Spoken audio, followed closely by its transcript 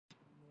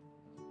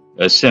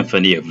A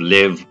symphony of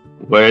live,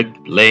 work,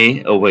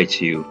 play awaits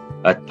you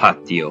at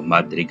Patio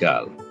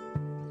Madrigal.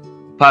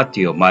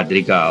 Patio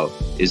Madrigal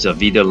is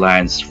Avida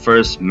Land's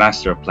first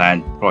master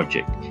plan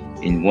project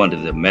in one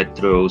of the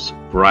Metro's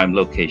prime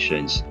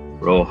locations,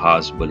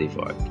 Roxas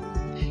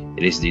Blvd.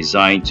 It is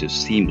designed to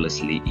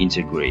seamlessly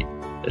integrate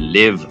a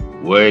live,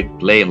 work,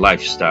 play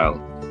lifestyle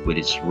with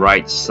its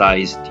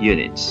right-sized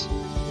units,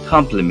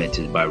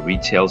 complemented by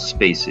retail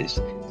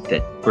spaces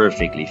that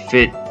perfectly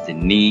fit the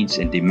needs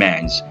and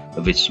demands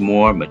of its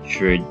more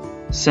matured,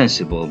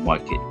 sensible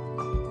market.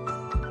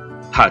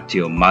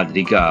 Patio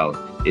Madrigal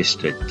is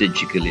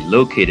strategically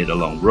located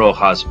along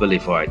Roxas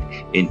Blvd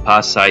in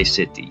Pasay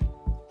City,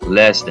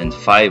 less than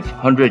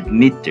 500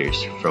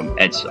 meters from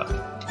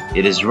EDSA.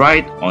 It is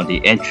right on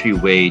the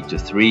entryway to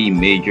three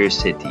major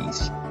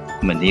cities,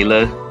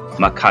 Manila,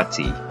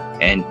 Makati,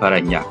 and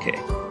Parañaque.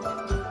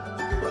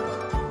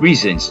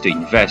 Reasons to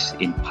invest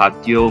in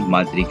Patio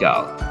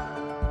Madrigal.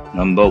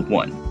 Number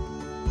 1.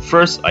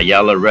 First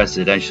Ayala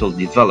residential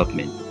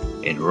development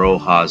in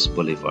Roxas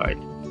Blvd.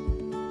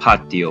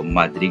 Patio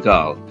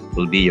Madrigal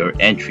will be your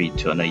entry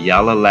to an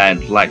Ayala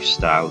Land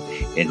lifestyle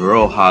in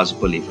Roxas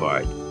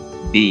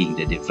Blvd, being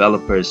the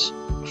developer's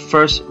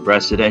first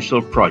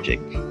residential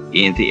project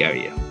in the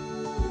area.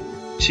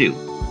 2.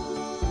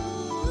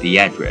 The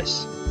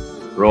address.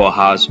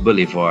 Roxas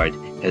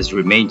Blvd has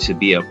remained to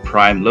be a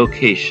prime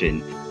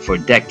location for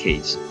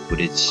decades with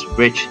its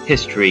rich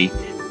history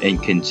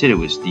and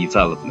continuous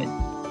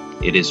development.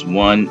 It is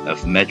one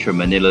of Metro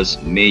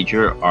Manila's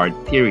major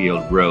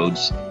arterial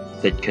roads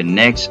that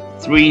connects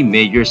three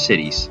major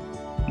cities,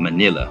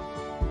 Manila,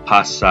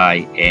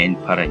 Pasay, and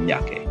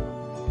Parañaque.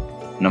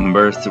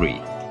 Number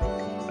 3.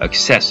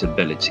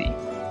 Accessibility.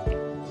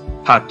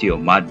 Patio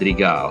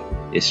Madrigal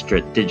is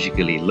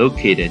strategically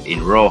located in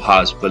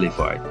Roxas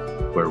Blvd,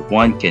 where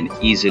one can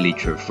easily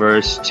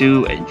traverse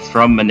to and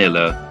from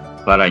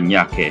Manila,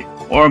 Parañaque,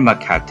 or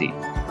Makati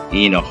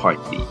in a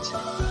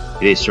heartbeat.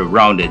 It is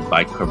surrounded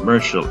by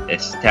commercial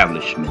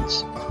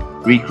establishments,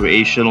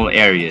 recreational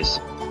areas,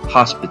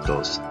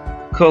 hospitals,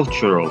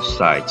 cultural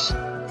sites,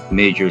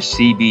 major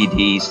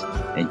CBDs,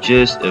 and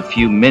just a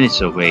few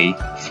minutes away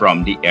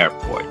from the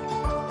airport.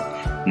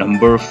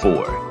 Number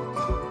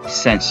 4.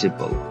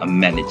 Sensible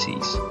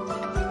amenities.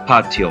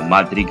 Patio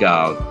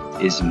Madrigal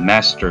is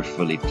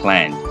masterfully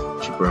planned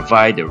to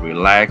provide a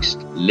relaxed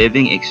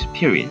living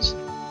experience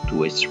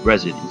to its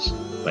residents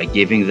by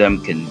giving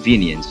them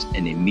convenience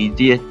and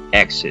immediate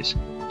access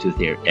to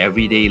their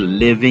everyday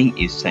living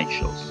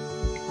essentials.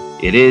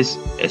 It is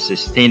a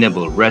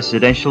sustainable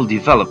residential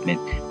development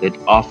that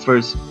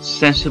offers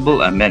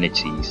sensible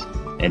amenities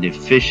and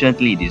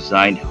efficiently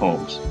designed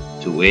homes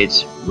to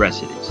its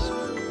residents.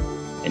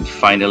 And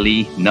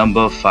finally,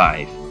 number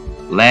 5,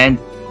 land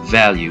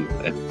value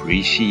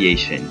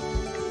appreciation.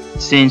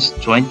 Since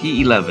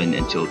 2011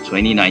 until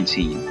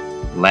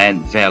 2019,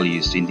 land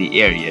values in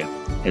the area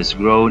has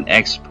grown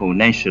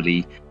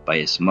exponentially by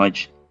as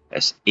much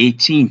as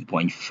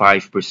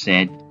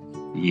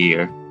 18.5%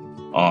 year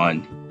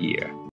on year.